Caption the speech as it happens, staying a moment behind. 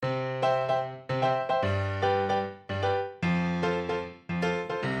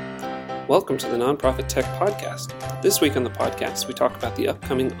Welcome to the Nonprofit Tech Podcast. This week on the podcast, we talk about the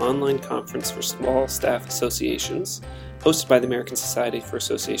upcoming online conference for small staff associations, hosted by the American Society for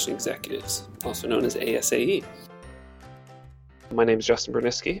Association Executives, also known as ASAE. My name is Justin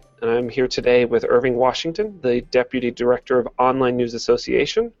Berniski, and I'm here today with Irving Washington, the Deputy Director of Online News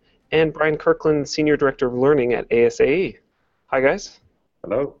Association, and Brian Kirkland, Senior Director of Learning at ASAE. Hi, guys.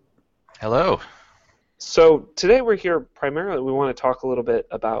 Hello. Hello. So today we're here primarily, we want to talk a little bit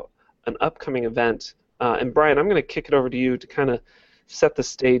about an upcoming event. And Brian, I'm going to kick it over to you to kind of set the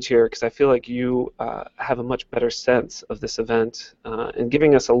stage here, because I feel like you have a much better sense of this event and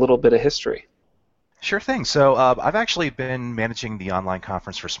giving us a little bit of history. Sure thing. So I've actually been managing the online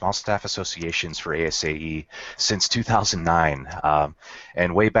conference for small staff associations for ASAE since 2009.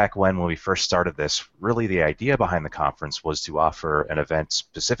 And way back when we first started this, really the idea behind the conference was to offer an event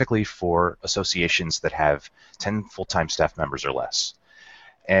specifically for associations that have 10 full-time staff members or less.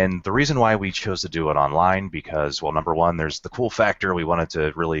 And the reason why we chose to do it online, because, well, number one, there's the cool factor. We wanted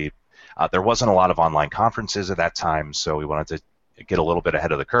to really, there wasn't a lot of online conferences at that time, so we wanted to get a little bit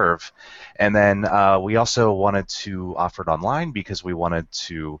ahead of the curve. And then we also wanted to offer it online because we wanted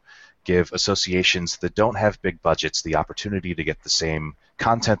to give associations that don't have big budgets the opportunity to get the same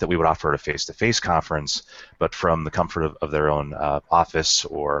content that we would offer at a face-to-face conference, but from the comfort of their own office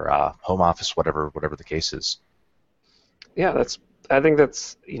or home office, whatever the case is. Yeah, I think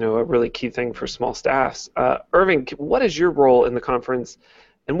that's a really key thing for small staffs. Irving, what is your role in the conference,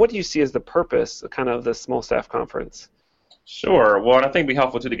 and what do you see as the purpose kind of the small staff conference? Sure. Well, and I think it'd be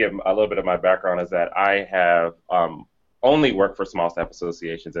helpful to give a little bit of my background is that I have only worked for small staff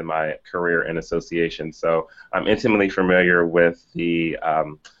associations in my career in associations, so I'm intimately familiar with the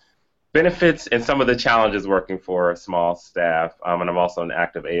benefits and some of the challenges working for a small staff, and I'm also an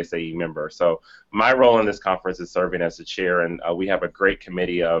active ASAE member. So my role in this conference is serving as the chair, and we have a great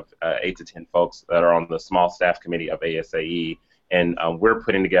committee of 8 to 10 folks that are on the small staff committee of ASAE, and we're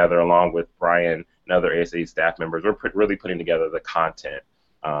putting together, along with Brian and other ASAE staff members, we're really putting together the content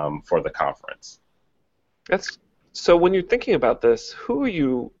for the conference. So when you're thinking about this, who are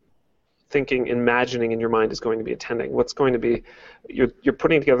you imagining in your mind is going to be attending? What's going to be, you're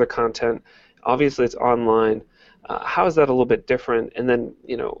putting together content, obviously it's online. How is that a little bit different? And then,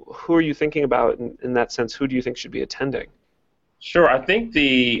 who are you thinking about in that sense? Who do you think should be attending? Sure. I think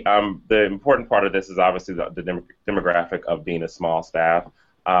the important part of this is obviously the demographic of being a small staff.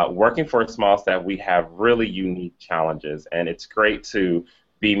 Working for a small staff, we have really unique challenges, and it's great to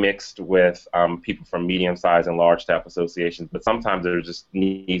be mixed with people from medium-sized and large staff associations, but sometimes there are just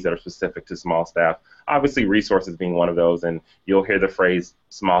needs that are specific to small staff. Obviously, resources being one of those, and you'll hear the phrase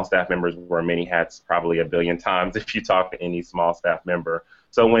small staff members wear many hats probably a billion times if you talk to any small staff member.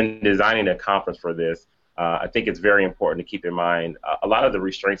 So when designing a conference for this, I think it's very important to keep in mind a lot of the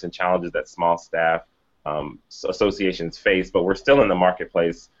restraints and challenges that small staff associations face, but we're still in the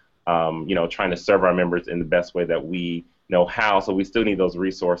marketplace, trying to serve our members in the best way that we know how, so we still need those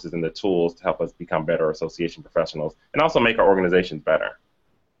resources and the tools to help us become better association professionals and also make our organizations better.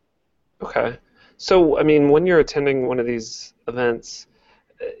 Okay. So, when you're attending one of these events,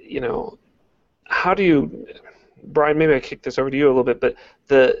 how do you, Brian, maybe I kick this over to you a little bit,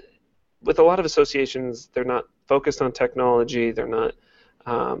 but with a lot of associations, they're not focused on technology, they're not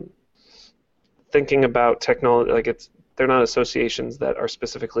thinking about technology, they're not associations that are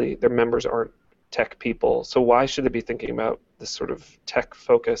specifically, their members aren't tech people. So why should they be thinking about this sort of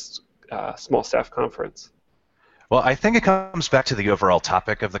tech-focused small staff conference? Well, I think it comes back to the overall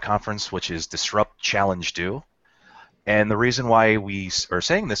topic of the conference, which is disrupt, challenge, do. And the reason why we are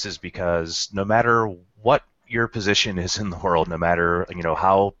saying this is because no matter what your position is in the world, no matter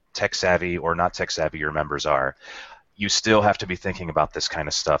how tech-savvy or not tech-savvy your members are, you still have to be thinking about this kind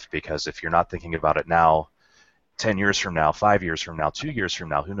of stuff, because if you're not thinking about it now, 10 years from now, 5 years from now, 2 years from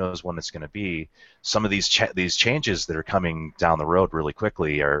now, who knows when it's going to be, some of these changes that are coming down the road really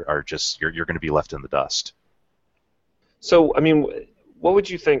quickly are just, you're going to be left in the dust. So, what would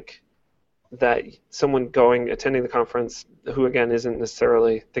you think that someone attending the conference who, again, isn't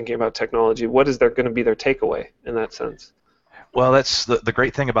necessarily thinking about technology, what is going to be their takeaway in that sense? Well, that's the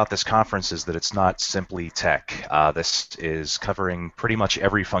great thing about this conference is that it's not simply tech. This is covering pretty much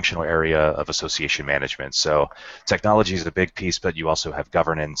every functional area of association management. So technology is a big piece, but you also have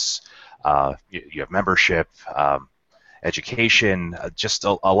governance, you have membership, education, just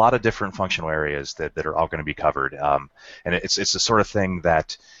a lot of different functional areas that are all going to be covered. And it's the sort of thing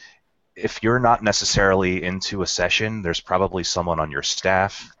that if you're not necessarily into a session, there's probably someone on your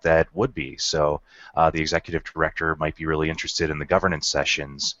staff that would be. So the executive director might be really interested in the governance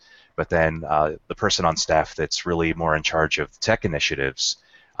sessions, but then the person on staff that's really more in charge of tech initiatives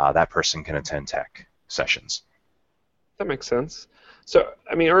that person can attend tech sessions. That makes sense. So,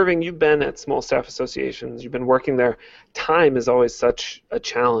 I mean, Irving, you've been at small staff associations, you've been working there. Time is always such a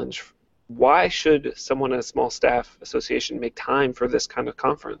challenge. Why should someone at a small staff association make time for this kind of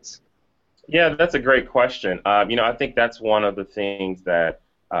conference? Yeah, that's a great question. I think that's one of the things that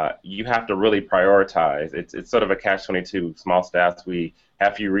you have to really prioritize. It's sort of a catch-22. Small staffs, we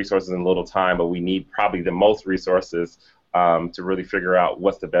have few resources and little time, but we need probably the most resources to really figure out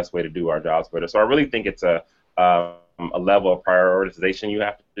what's the best way to do our jobs better. So I really think it's a level of prioritization you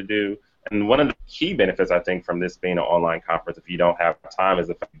have to do. And one of the key benefits, I think, from this being an online conference, if you don't have time, is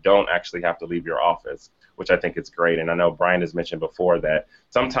if you don't actually have to leave your office, which I think is great. And I know Brian has mentioned before that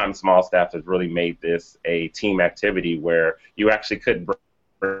sometimes small staff has really made this a team activity where you actually could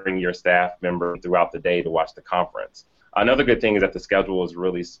bring your staff member throughout the day to watch the conference. Another good thing is that the schedule is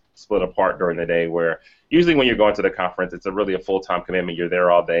really split apart during the day, where usually when you're going to the conference, it's really a full-time commitment. You're there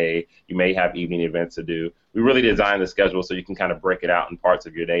all day. You may have evening events to do. We really design the schedule so you can kind of break it out in parts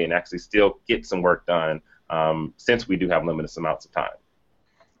of your day and actually still get some work done since we do have limited amounts of time.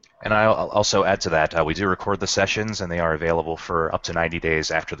 And I'll also add to that, we do record the sessions, and they are available for up to 90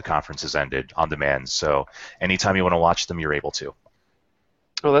 days after the conference has ended on demand. So anytime you want to watch them, you're able to.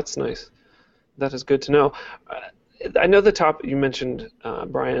 Oh, that's nice. That is good to know. I know the top you mentioned,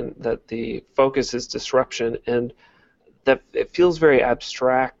 Brian, that the focus is disruption, and that it feels very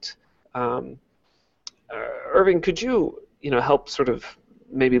abstract. Irving, could you, help sort of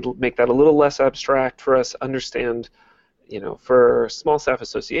maybe make that a little less abstract for us? Understand, for small staff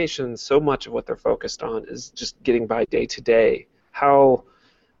associations, so much of what they're focused on is just getting by day to day.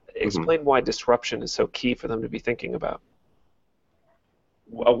 Explain why disruption is so key for them to be thinking about.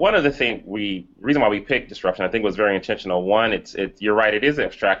 One of the reason why we picked disruption, I think, was very intentional. One, you're right, it is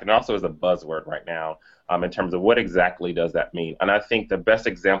abstract, and also is a buzzword right now in terms of what exactly does that mean. And I think the best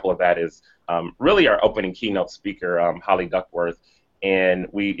example of that is really our opening keynote speaker, Holly Duckworth. And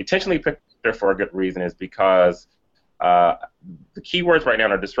we intentionally picked her for a good reason, is because the keywords right now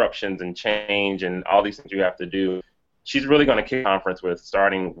are disruptions and change and all these things you have to do. She's really going to kick the conference with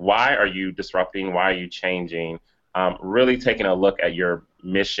starting, why are you disrupting, why are you changing? Really taking a look at your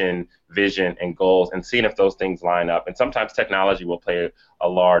mission, vision, and goals and seeing if those things line up. And sometimes technology will play a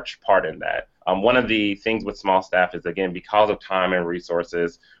large part in that. One of the things with small staff is, again, because of time and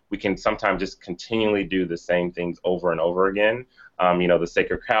resources, we can sometimes just continually do the same things over and over again. The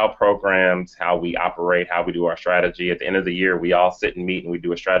Sacred Cow programs, how we operate, how we do our strategy. At the end of the year, we all sit and meet and we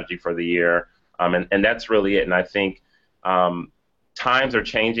do a strategy for the year. And that's really it. And I think times are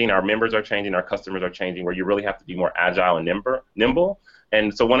changing, our members are changing, our customers are changing, where you really have to be more agile and nimble.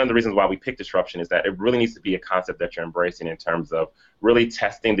 And so one of the reasons why we picked disruption is that it really needs to be a concept that you're embracing in terms of really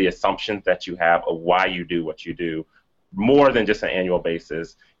testing the assumptions that you have of why you do what you do, more than just an annual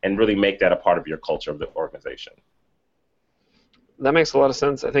basis, and really make that a part of your culture of the organization. That makes a lot of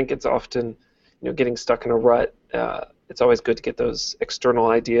sense. I think it's often, getting stuck in a rut. It's always good to get those external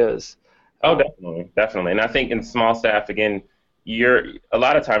ideas. Oh, definitely. And I think in small staff, again, a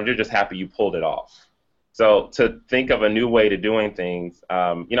lot of times you're just happy you pulled it off. So to think of a new way to doing things,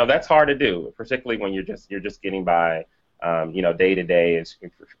 that's hard to do, particularly when you're just getting by, day to day, and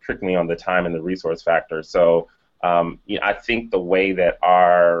strictly on the time and the resource factor. So I think the way that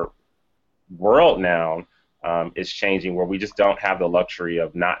our world now is changing, where we just don't have the luxury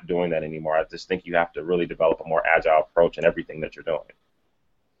of not doing that anymore. I just think you have to really develop a more agile approach in everything that you're doing.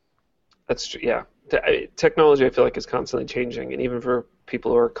 That's true. Yeah, technology, I feel like, is constantly changing, and even for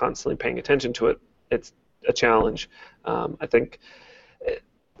people who are constantly paying attention to it, it's a challenge. I think,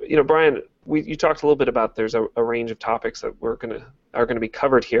 Brian, you talked a little bit about there's a range of topics that are going to be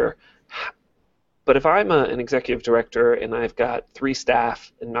covered here. But if I'm an executive director and I've got 3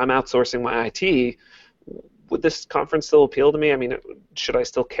 staff and I'm outsourcing my IT, would this conference still appeal to me? I mean, should I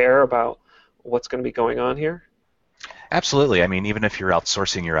still care about what's going to be going on here? Absolutely. I mean, even if you're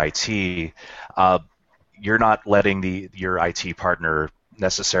outsourcing your IT, you're not letting your IT partner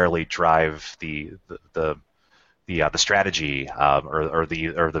necessarily drive the strategy or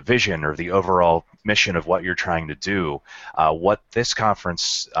the vision or the overall mission of what you're trying to do. What this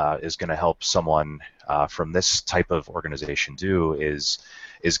conference is going to help someone from this type of organization do is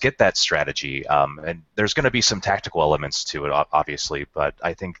get that strategy. And there's going to be some tactical elements to it, obviously, but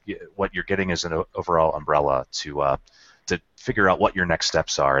I think what you're getting is an overall umbrella to figure out what your next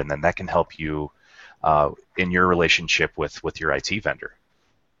steps are, and then that can help you in your relationship with your IT vendor.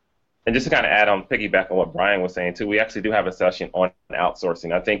 And just to kind of add on, piggyback on what Brian was saying too, we actually do have a session on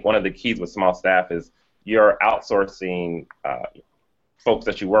outsourcing. I think one of the keys with small staff is your outsourcing folks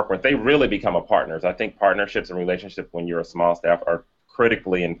that you work with, they really become a partners. I think partnerships and relationships when you're a small staff are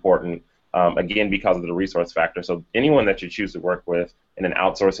critically important, again, because of the resource factor. So anyone that you choose to work with in an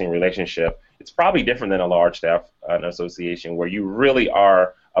outsourcing relationship, it's probably different than a large staff association where you really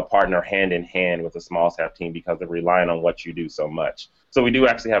are a partner hand in hand with a small staff team because they're relying on what you do so much. So we do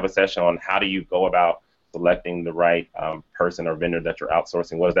actually have a session on how do you go about selecting the right person or vendor that you're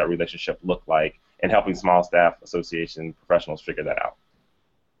outsourcing. What does that relationship look like? And helping small staff association professionals figure that out.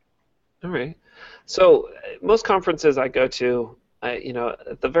 All right. So most conferences I go to,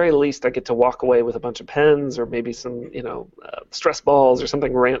 at the very least, I get to walk away with a bunch of pens or maybe some, stress balls or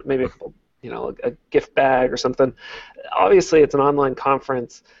something, maybe a couple, a gift bag or something. Obviously, it's an online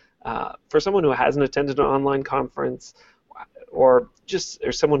conference. For someone who hasn't attended an online conference, or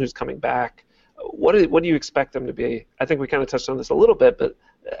someone who's coming back, what do you expect them to be? I think we kind of touched on this a little bit, but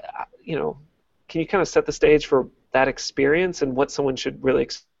can you kind of set the stage for that experience and what someone should really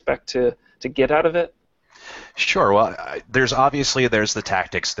expect to get out of it? Sure. Well, there's the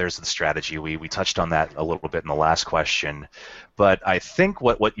tactics, there's the strategy. We touched on that a little bit in the last question, but I think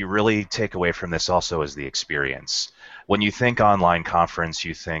what you really take away from this also is the experience. When you think online conference,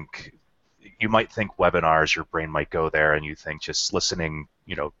 you might think webinars. Your brain might go there, and you think just listening,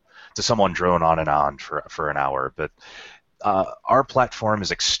 to someone drone on and on for an hour. But our platform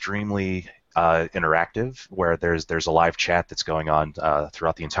is extremely interactive, where there's a live chat that's going on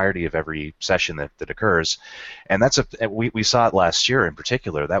throughout the entirety of every session that occurs, and we saw it last year in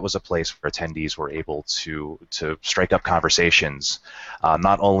particular. That was a place where attendees were able to strike up conversations,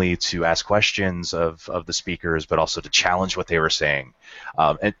 not only to ask questions of the speakers, but also to challenge what they were saying.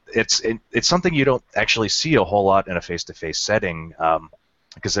 It's something you don't actually see a whole lot in a face-to-face setting.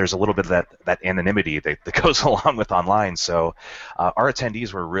 Because there's a little bit of that anonymity that goes along with online. So our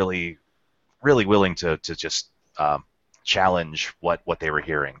attendees were really willing to just challenge what they were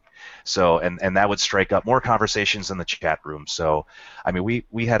hearing. So and that would strike up more conversations in the chat room. So I mean,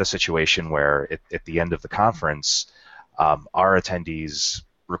 we had a situation where at the end of the conference, our attendees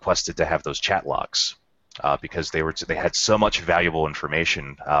requested to have those chat logs because they had so much valuable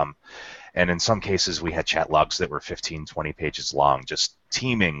information. And in some cases, we had chat logs that were 15, 20 pages long, just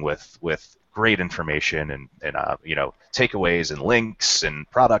teeming with great information and takeaways and links and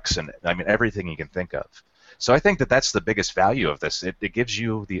products and I mean everything you can think of. So I think that's the biggest value of this. It gives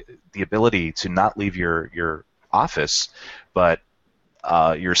you the ability to not leave your office, but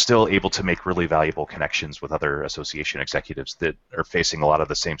you're still able to make really valuable connections with other association executives that are facing a lot of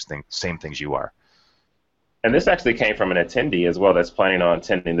the same things you are. And this actually came from an attendee as well that's planning on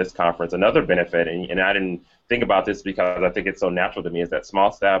attending this conference. Another benefit, and I didn't think about this because I think it's so natural to me, is that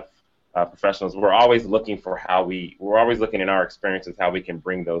small staff professionals, we're always looking in our experiences how we can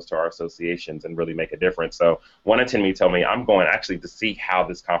bring those to our associations and really make a difference. So one attendee told me, I'm going actually to see how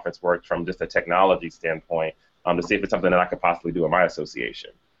this conference works from just a technology standpoint, to see if it's something that I could possibly do in my association.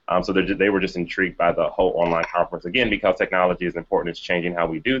 So they were just intrigued by the whole online conference. Again, because technology is important, it's changing how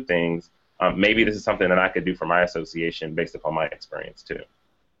we do things. Maybe this is something that I could do for my association based upon my experience too.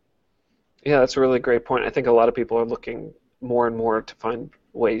 Yeah, that's a really great point. I think a lot of people are looking more and more to find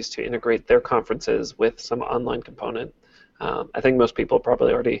ways to integrate their conferences with some online component. I think most people are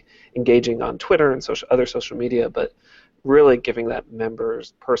probably already engaging on Twitter and other social media, but really giving that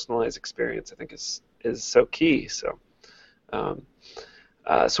members personalized experience, I think, is so key. So,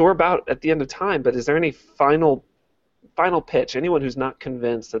 so we're about at the end of time. But is there any final pitch? Anyone who's not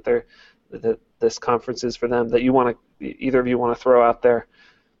convinced that this conference is for them that either of you want to throw out there?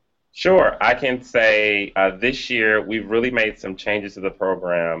 Sure. I can say this year we've really made some changes to the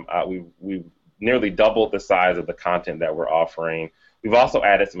program. We've nearly doubled the size of the content that we're offering. We've also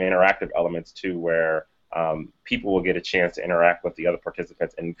added some interactive elements too, where people will get a chance to interact with the other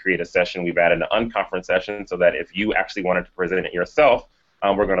participants and create a session. We've added an unconference session so that if you actually wanted to present it yourself,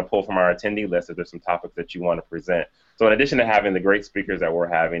 we're going to pull from our attendee list if there's some topics that you want to present. So in addition to having the great speakers that we're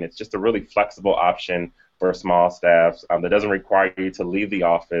having, it's just a really flexible option for small staffs that doesn't require you to leave the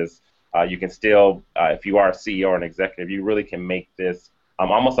office. You can still, if you are a CEO or an executive, you really can make this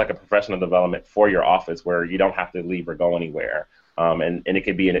almost like a professional development for your office where you don't have to leave or go anywhere. And it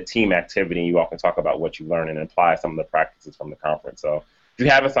could be in a team activity. You all can talk about what you learn and apply some of the practices from the conference. So if you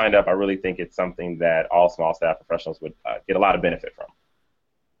haven't signed up, I really think it's something that all small staff professionals would get a lot of benefit from.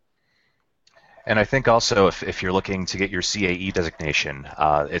 And I think also if you're looking to get your CAE designation,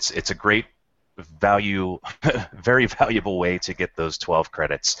 it's a great very valuable way to get those 12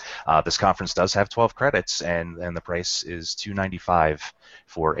 credits. This conference does have 12 credits, and the price is $295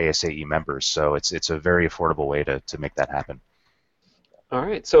 for ASAE members. So it's a very affordable way to make that happen. All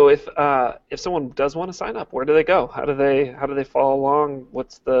right. So if someone does want to sign up, where do they go? How do they follow along?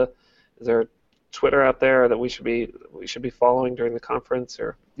 Is there Twitter out there that we should be following during the conference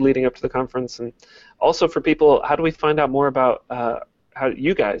or leading up to the conference? And also for people, how do we find out more about how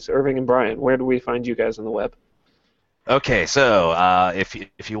you guys, Irving and Brian, where do we find you guys on the web? Okay, so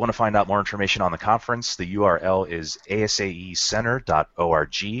if you want to find out more information on the conference, the URL is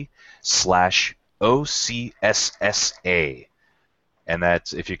asaecenter.org/OCSSA. And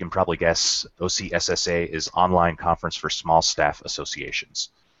that's, if you can probably guess, OCSSA is Online Conference for Small Staff Associations.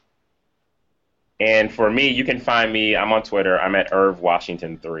 And for me, you can find me, I'm on Twitter, I'm at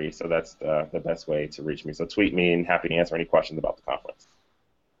IrvWashington3, so that's the best way to reach me. So tweet me, and happy to answer any questions about the conference.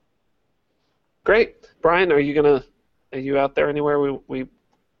 Great. Brian, are you out there anywhere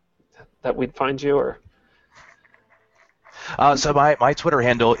that we'd find you? Or So my Twitter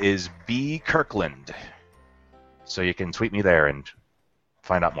handle is bkirkland. So you can tweet me there and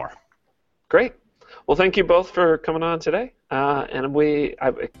find out more. Great. Well, thank you both for coming on today. And I'm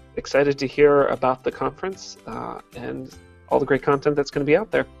excited to hear about the conference and all the great content that's going to be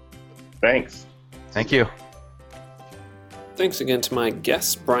out there. Thanks. Thank you. Thanks again to my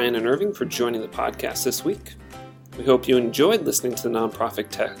guests, Brian and Irving, for joining the podcast this week. We hope you enjoyed listening to the Nonprofit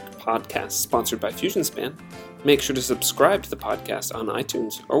Tech Podcast sponsored by FusionSpan. Make sure to subscribe to the podcast on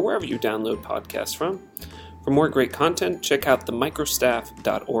iTunes or wherever you download podcasts from. For more great content, check out the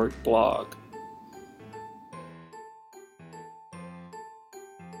microstaff.org blog.